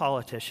sees a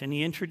politician,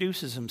 he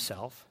introduces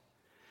himself,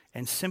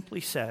 and simply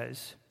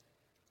says,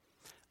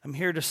 I'm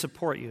here to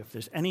support you. If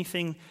there's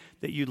anything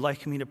that you'd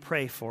like me to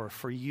pray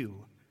for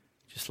you,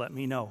 just let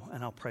me know,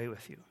 and I'll pray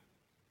with you.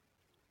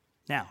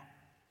 Now,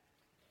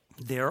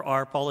 there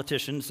are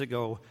politicians that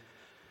go,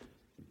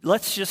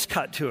 let's just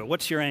cut to it.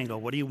 What's your angle?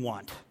 What do you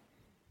want?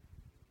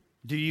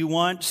 Do you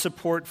want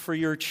support for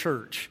your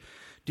church?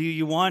 Do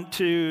you want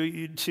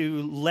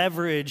to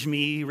leverage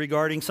me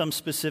regarding some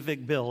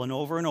specific bill? And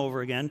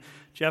over again,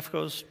 Jeff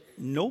goes,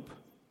 nope.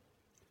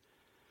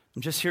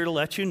 I'm just here to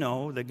let you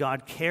know that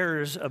God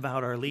cares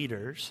about our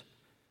leaders,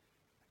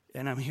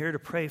 and I'm here to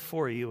pray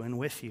for you and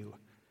with you.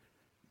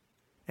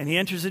 And he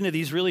enters into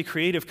these really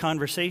creative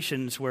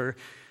conversations where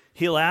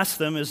he'll ask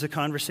them as the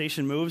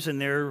conversation moves and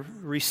they're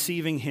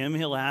receiving him,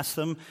 he'll ask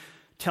them,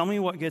 tell me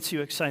what gets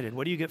you excited.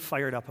 What do you get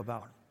fired up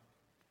about?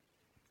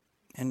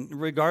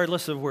 And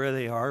regardless of where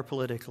they are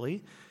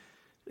politically,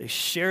 they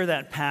share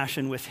that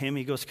passion with him.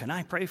 He goes, can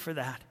I pray for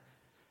that?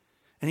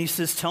 And he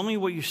says, tell me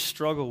what you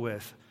struggle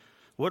with.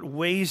 What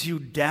weighs you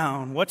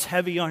down? What's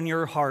heavy on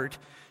your heart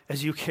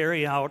as you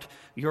carry out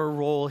your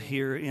role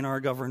here in our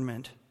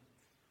government?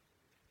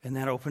 And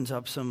that opens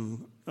up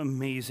some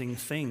amazing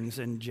things.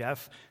 And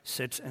Jeff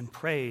sits and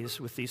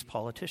prays with these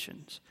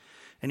politicians.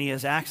 And he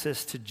has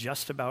access to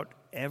just about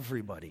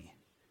everybody.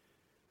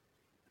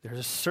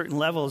 There's certain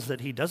levels that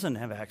he doesn't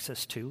have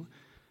access to.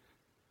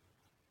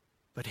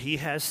 But he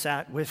has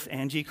sat with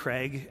Angie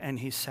Craig, and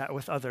he's sat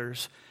with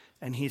others,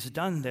 and he's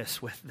done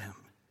this with them.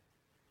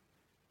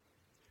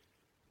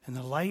 And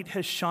the light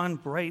has shone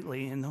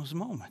brightly in those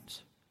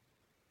moments.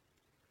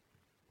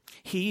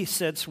 He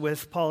sits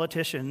with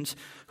politicians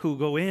who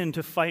go in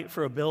to fight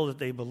for a bill that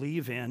they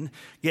believe in,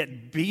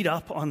 get beat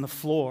up on the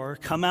floor,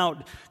 come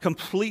out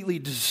completely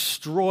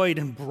destroyed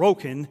and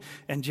broken,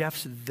 and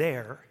Jeff's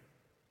there.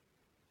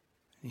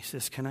 He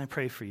says, can I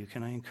pray for you?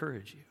 Can I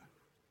encourage you?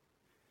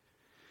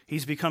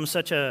 He's become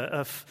such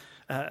a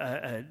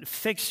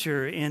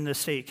fixture in the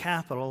state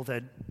capitol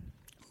that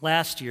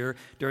last year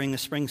during the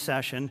spring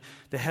session,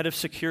 the head of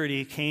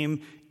security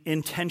came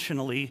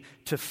intentionally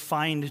to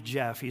find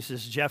Jeff. He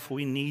says, Jeff,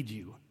 we need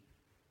you.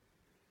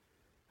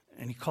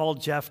 And he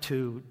called Jeff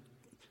to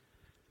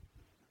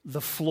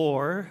the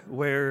floor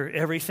where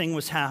everything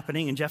was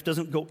happening, and Jeff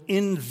doesn't go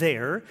in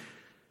there,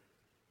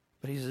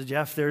 but he says,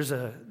 Jeff, there's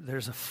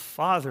a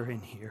father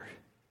in here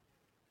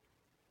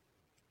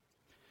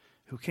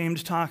who came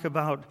to talk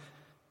about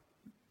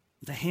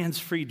the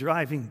hands-free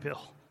driving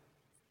bill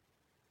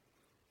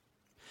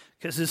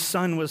because his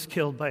son was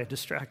killed by a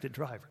distracted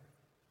driver.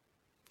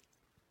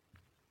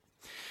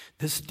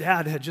 This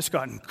dad had just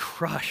gotten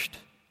crushed.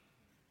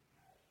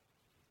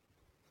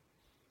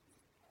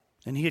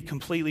 And he had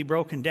completely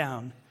broken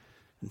down.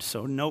 And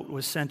so a note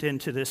was sent in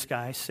to this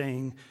guy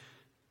saying,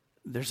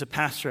 there's a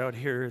pastor out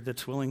here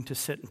that's willing to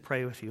sit and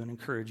pray with you and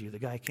encourage you. The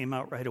guy came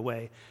out right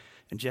away,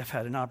 and Jeff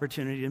had an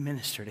opportunity to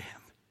minister to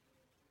him.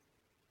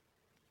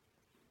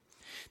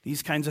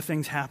 These kinds of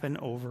things happen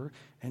over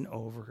and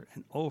over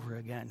and over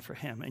again for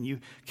him. And you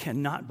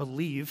cannot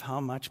believe how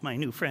much my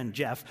new friend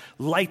Jeff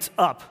lights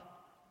up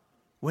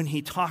when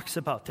he talks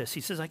about this.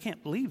 He says, I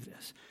can't believe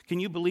this. Can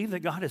you believe that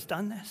God has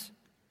done this?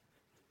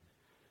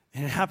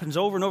 And it happens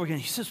over and over again.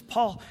 He says,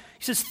 Paul,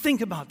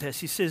 think about this.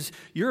 He says,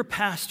 you're a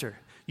pastor.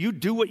 You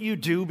do what you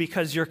do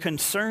because you're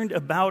concerned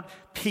about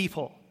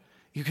people.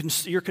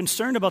 You're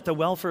concerned about the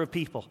welfare of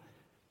people.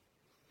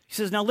 He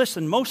says, now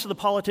listen, most of the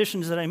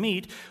politicians that I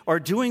meet are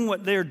doing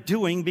what they're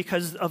doing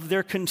because of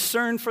their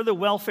concern for the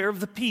welfare of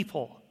the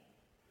people.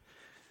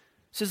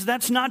 He says,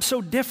 that's not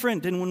so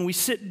different. And when we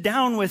sit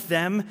down with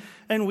them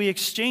and we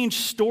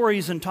exchange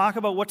stories and talk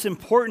about what's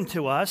important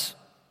to us,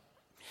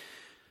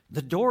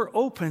 the door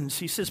opens.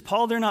 He says,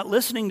 Paul, they're not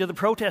listening to the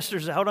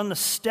protesters out on the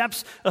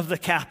steps of the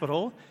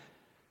Capitol,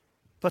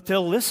 but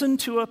they'll listen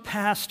to a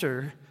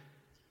pastor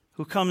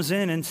who comes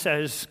in and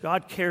says,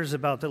 God cares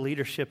about the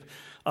leadership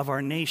of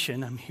our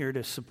nation. I'm here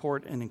to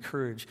support and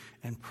encourage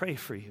and pray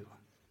for you.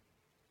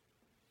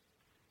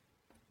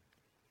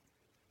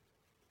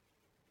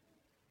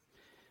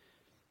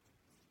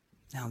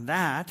 Now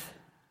that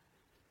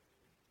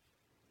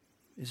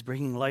is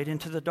bringing light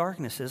into the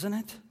darkness, isn't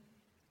it?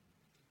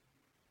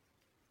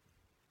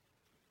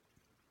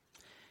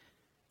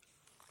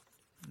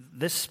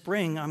 This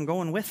spring, I'm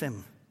going with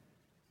him.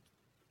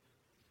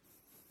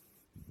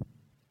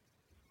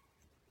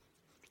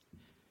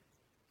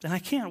 And I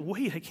can't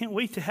wait. I can't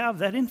wait to have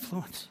that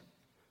influence.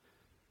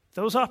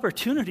 Those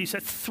opportunities,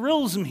 that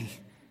thrills me.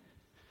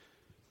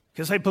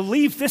 Because I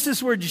believe this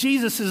is where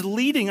Jesus is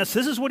leading us.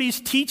 This is what he's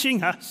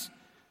teaching us.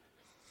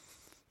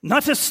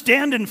 Not to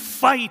stand and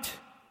fight,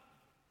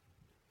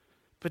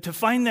 but to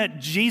find that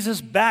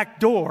Jesus back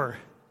door.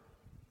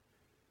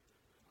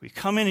 We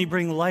come in and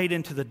bring light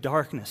into the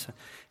darkness.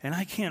 And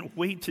I can't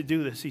wait to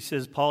do this. He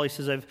says, Paul,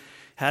 I've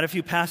had a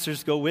few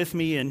pastors go with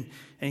me, and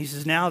he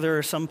says, now there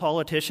are some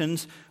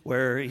politicians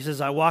where, he says,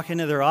 I walk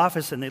into their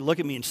office and they look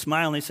at me and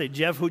smile and they say,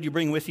 Jeff, who'd you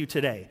bring with you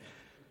today?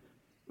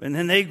 And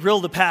then they grill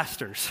the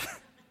pastors.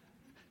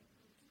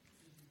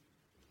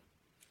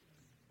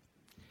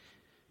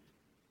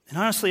 And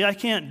honestly, I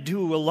can't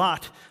do a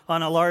lot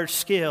on a large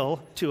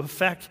scale to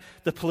affect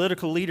the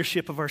political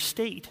leadership of our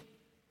state.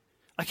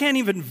 I can't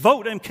even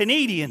vote. I'm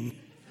Canadian.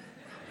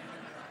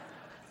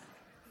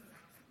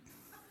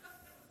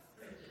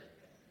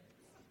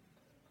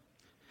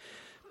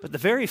 But the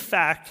very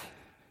fact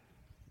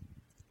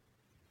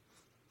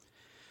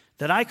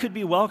that I could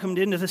be welcomed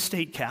into the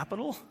state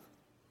capitol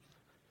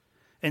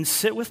and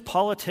sit with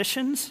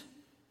politicians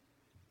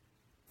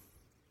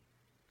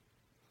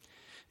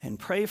and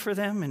pray for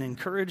them and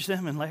encourage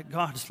them and let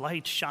God's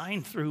light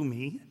shine through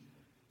me.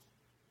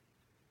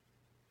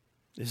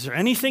 Is there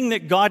anything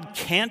that God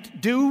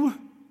can't do?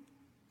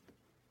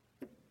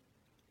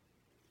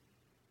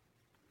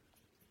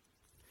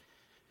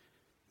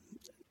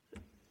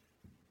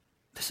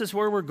 This is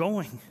where we're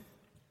going.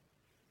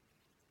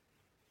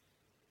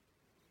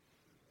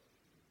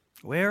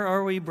 Where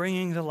are we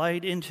bringing the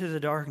light into the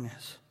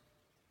darkness?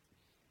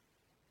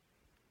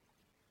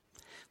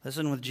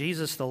 Listen, with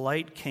Jesus, the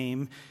light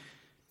came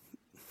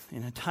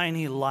in a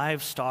tiny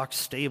livestock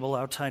stable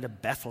outside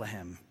of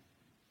Bethlehem.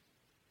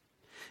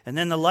 And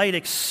then the light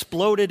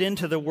exploded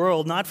into the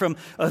world, not from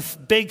a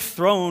big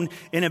throne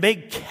in a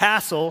big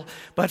castle,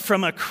 but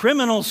from a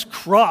criminal's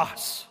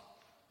cross.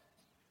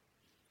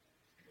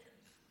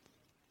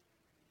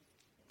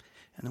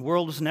 And the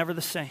world was never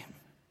the same.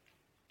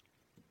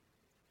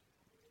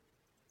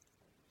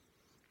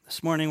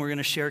 This morning we're going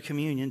to share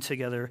communion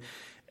together,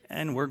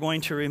 and we're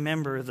going to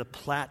remember the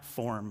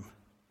platform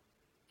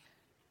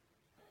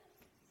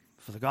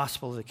for the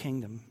gospel of the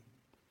kingdom.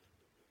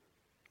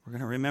 We're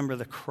going to remember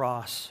the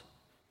cross,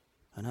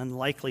 an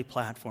unlikely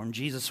platform.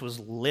 Jesus was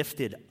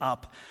lifted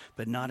up,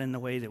 but not in the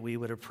way that we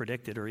would have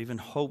predicted or even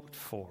hoped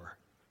for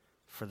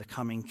the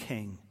coming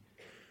King.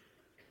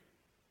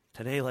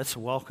 Today, let's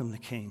welcome the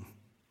King.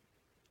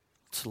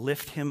 Let's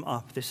lift him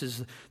up. This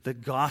is the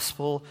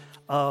gospel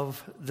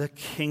of the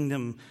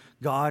kingdom.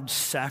 God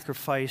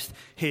sacrificed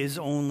his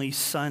only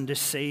Son to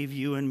save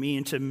you and me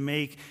and to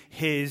make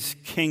his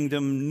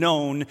kingdom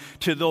known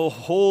to the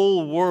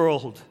whole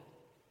world.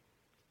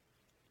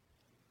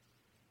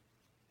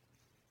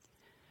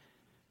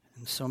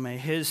 And so may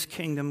his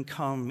kingdom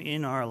come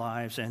in our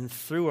lives and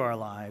through our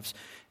lives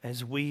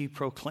as we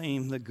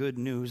proclaim the good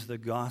news, the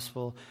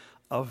gospel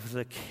of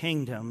the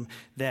kingdom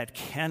that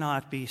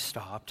cannot be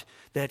stopped,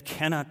 that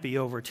cannot be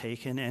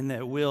overtaken, and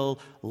that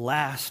will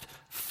last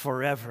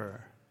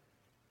forever.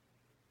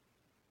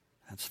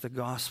 That's the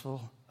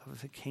gospel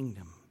of the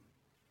kingdom.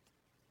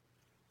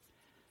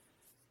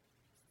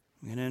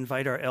 I'm going to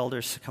invite our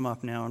elders to come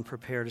up now and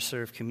prepare to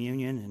serve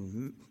communion,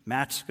 and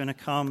Matt's going to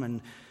come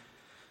and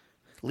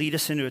lead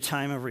us into a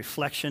time of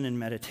reflection and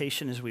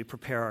meditation as we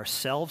prepare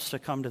ourselves to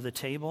come to the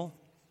table.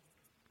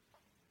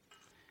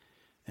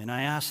 And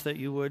I ask that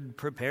you would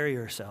prepare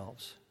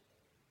yourselves.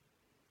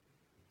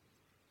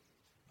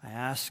 I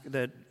ask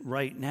that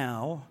right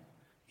now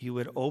you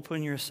would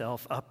open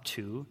yourself up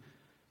to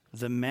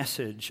the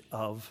message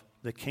of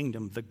the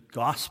kingdom, the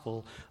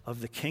gospel of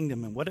the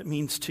kingdom, and what it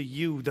means to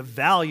you, the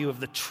value of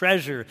the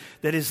treasure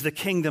that is the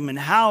kingdom, and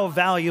how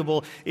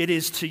valuable it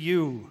is to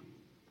you.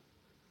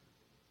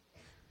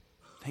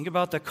 Think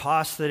about the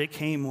cost that it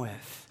came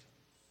with.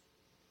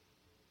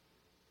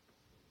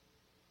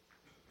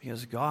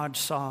 Because God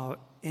saw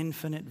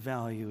infinite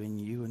value in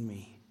you and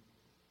me.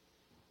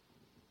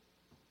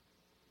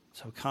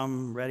 So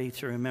come ready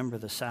to remember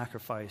the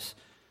sacrifice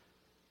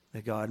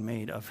that God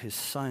made of his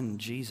Son,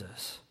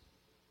 Jesus,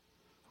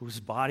 whose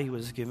body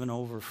was given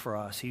over for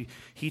us.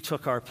 He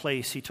took our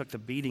place. He took the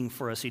beating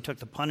for us. He took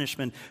the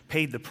punishment,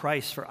 paid the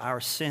price for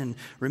our sin.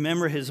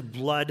 Remember his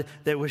blood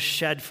that was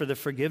shed for the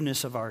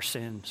forgiveness of our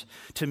sins,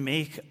 to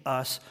make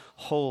us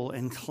whole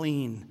and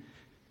clean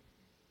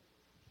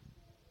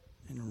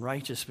and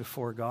righteous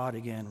before God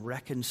again,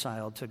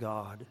 reconciled to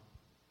God.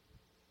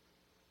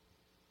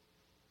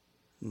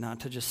 Not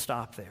to just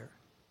stop there,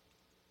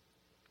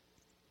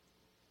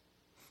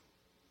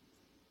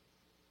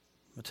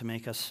 but to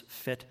make us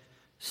fit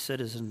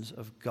citizens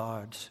of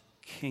God's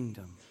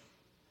kingdom,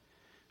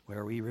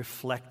 where we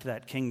reflect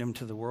that kingdom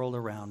to the world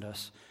around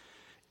us,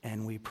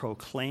 and we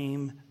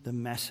proclaim the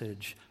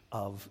message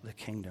of the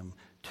kingdom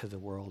to the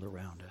world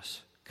around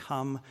us.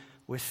 Come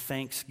with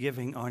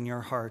thanksgiving on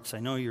your hearts. I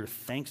know you're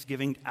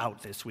Thanksgiving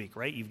out this week,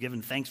 right? You've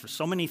given thanks for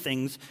so many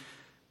things.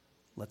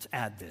 Let's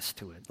add this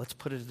to it. Let's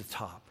put it at the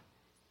top.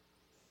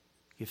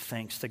 Give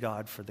thanks to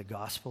God for the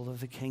gospel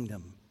of the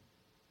kingdom,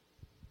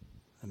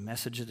 the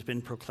message that's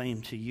been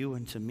proclaimed to you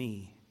and to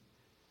me,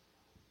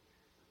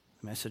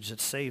 the message that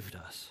saved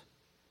us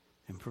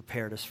and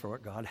prepared us for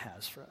what God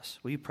has for us.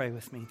 Will you pray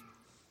with me?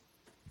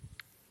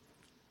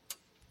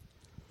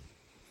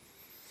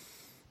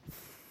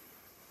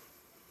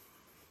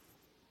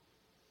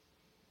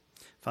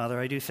 Father,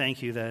 I do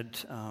thank you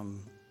that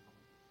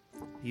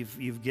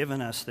you've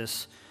given us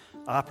this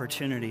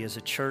opportunity as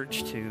a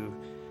church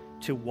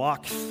to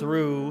walk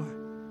through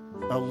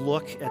a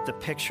look at the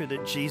picture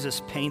that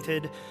Jesus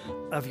painted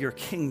of your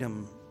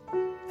kingdom.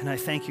 And I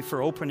thank you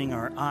for opening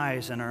our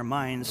eyes and our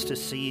minds to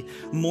see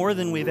more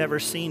than we've ever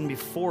seen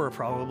before,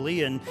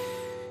 probably, and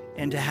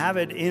to have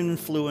it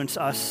influence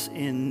us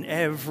in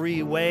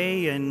every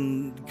way.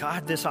 And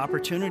God, this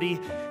opportunity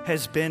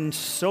has been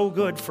so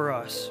good for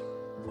us.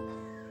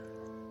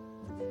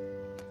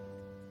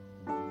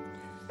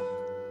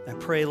 I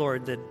pray,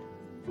 Lord, that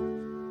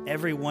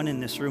everyone in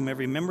this room,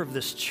 every member of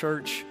this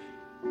church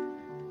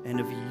and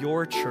of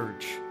your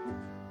church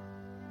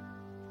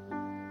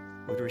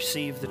would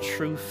receive the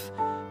truth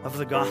of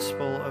the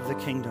gospel of the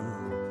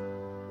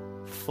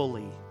kingdom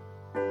fully,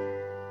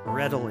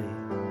 readily,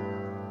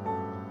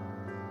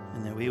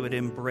 and that we would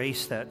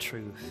embrace that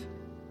truth,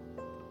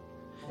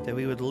 that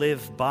we would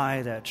live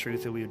by that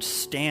truth, that we would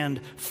stand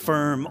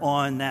firm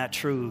on that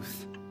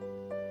truth,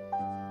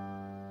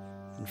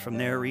 and from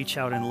there reach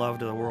out in love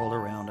to the world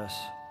around us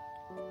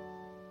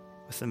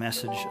with the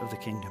message of the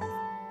kingdom.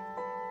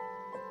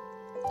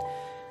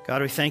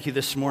 God, we thank you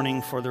this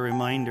morning for the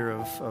reminder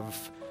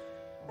of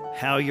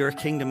how your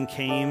kingdom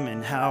came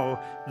and how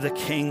the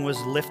king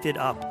was lifted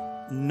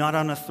up, not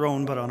on a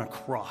throne, but on a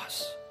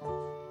cross.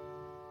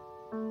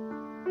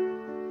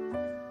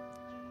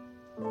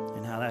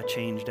 And how that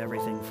changed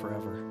everything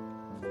forever.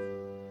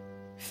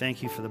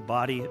 Thank you for the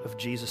body of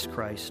Jesus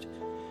Christ.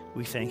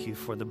 We thank you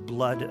for the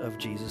blood of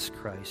Jesus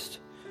Christ.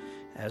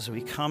 As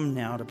we come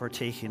now to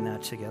partake in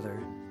that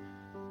together,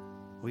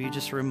 will you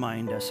just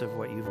remind us of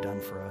what you've done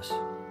for us?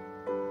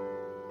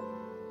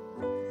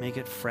 Make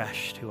it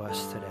fresh to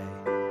us today.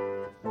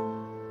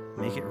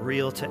 Make it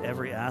real to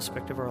every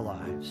aspect of our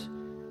lives.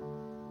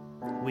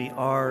 We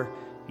are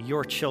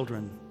your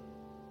children,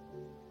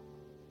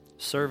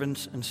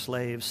 servants and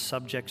slaves,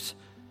 subjects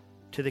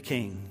to the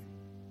King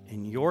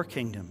in your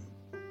kingdom.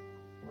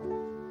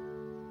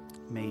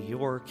 May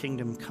your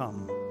kingdom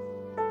come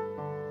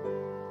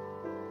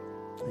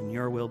and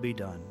your will be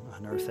done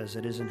on earth as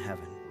it is in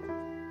heaven.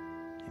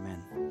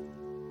 Amen.